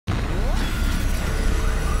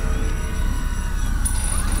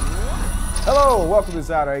Hello, welcome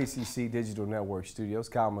inside our ACC Digital Network studios.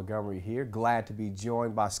 Kyle Montgomery here. Glad to be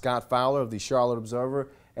joined by Scott Fowler of the Charlotte Observer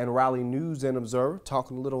and Raleigh News and Observer,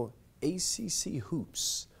 talking a little ACC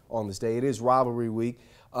hoops on this day. It is rivalry week,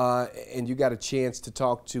 and you got a chance to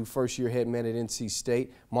talk to first-year head man at NC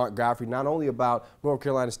State, Mark Gottfried, not only about North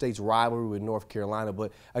Carolina State's rivalry with North Carolina,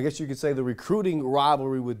 but I guess you could say the recruiting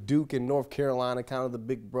rivalry with Duke and North Carolina, kind of the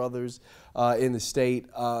big brothers in the state.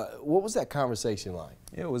 What was that conversation like?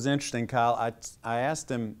 It was interesting, Kyle. I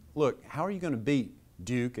asked him, look, how are you going to beat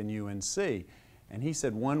Duke and UNC? And he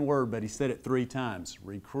said one word, but he said it 3 times: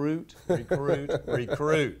 recruit, recruit,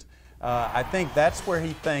 recruit. I think that's where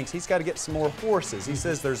he thinks he's got to get some more horses. He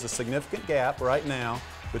says there's a significant gap right now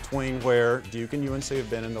between where Duke and UNC have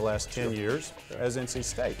been in the last 10 years as NC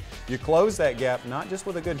State. You close that gap not just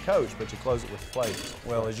with a good coach, but you close it with players.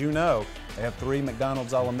 Well, as you know, they have 3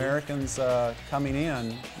 McDonald's All-Americans coming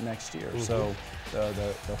in next year. So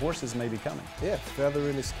the horses may be coming. Yeah, feather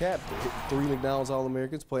in his cap. 3 McDonald's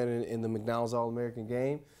All-Americans playing in the McDonald's All-American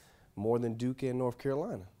game, more than Duke and North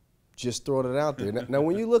Carolina. Just throwing it out there. Now,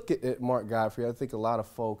 when you look at Mark Gottfried, I think a lot of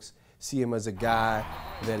folks see him as a guy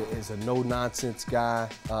that is a no-nonsense guy.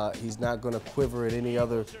 He's not going to quiver at any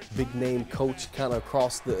other big-name coach kind of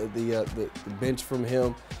across the bench from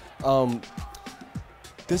him.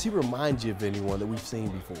 Does he remind you of anyone that we've seen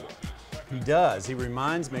before? He does. He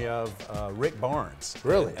reminds me of Rick Barnes.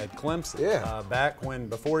 Really? At Clemson. Yeah. Back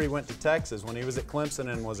before he went to Texas, when he was at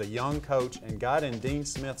Clemson and was a young coach and got in Dean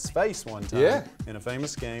Smith's face one time in a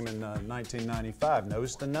famous game in 1995,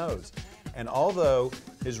 nose to nose. And although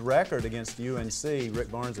his record against UNC, Rick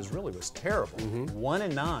Barnes' really was terrible.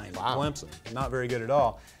 1-9 Clemson, not very good at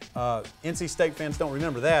all. NC State fans don't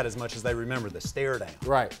remember that as much as they remember the stare down.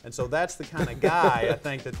 Right. And so that's the kind of guy I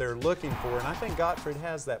think that they're looking for, and I think Gottfried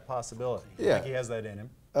has that possibility. Yeah. I think he has that in him.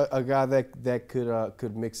 A guy that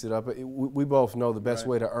could mix it up. We both know the best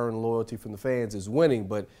way to earn loyalty from the fans is winning,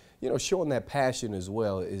 but showing that passion as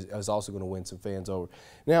well is also going to win some fans over.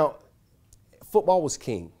 Now, football was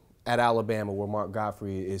king at Alabama, where Mark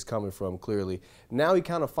Gottfried is coming from, clearly. Now he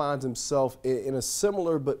kind of finds himself in a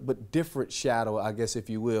similar but different shadow, I guess,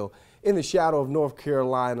 if you will, in the shadow of North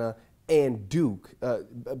Carolina and Duke,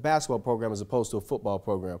 a basketball program as opposed to a football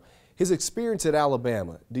program. His experience at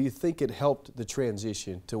Alabama, do you think it helped the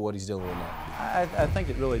transition to what he's dealing with now? I think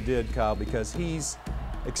it really did, Kyle, because he's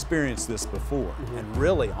experienced this before, and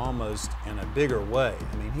really almost in a bigger way.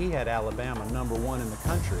 I mean, he had Alabama #1 in the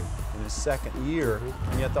country in his second year,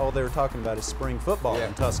 and yet all they were talking about is spring football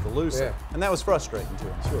in Tuscaloosa, and that was frustrating to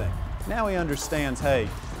him, I think. Now he understands, hey,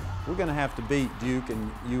 we're going to have to beat Duke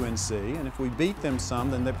and UNC, and if we beat them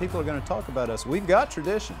some, then the people are going to talk about us. We've got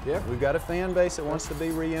tradition. We've got a fan base that wants to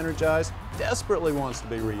be re-energized, desperately wants to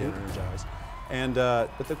be re-energized. And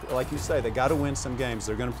like you say, they got to win some games.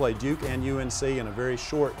 They're going to play Duke and UNC in a very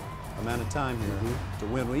short amount of time here to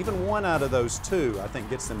win. Even one out of those 2, I think,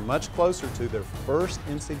 gets them much closer to their first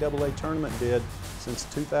NCAA tournament bid since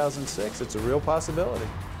 2006. It's a real possibility.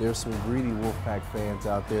 There's some greedy Wolfpack fans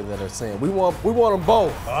out there that are saying, we want them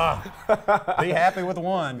both. Be happy with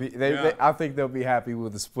one. I think they'll be happy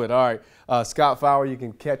with the split. All right, Scott Fowler, you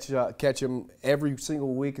can catch him every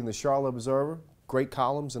single week in the Charlotte Observer. Great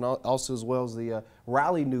columns, and also as well as the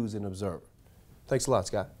Raleigh News and Observer. Thanks a lot,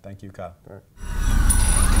 Scott. Thank you, Kyle. All right.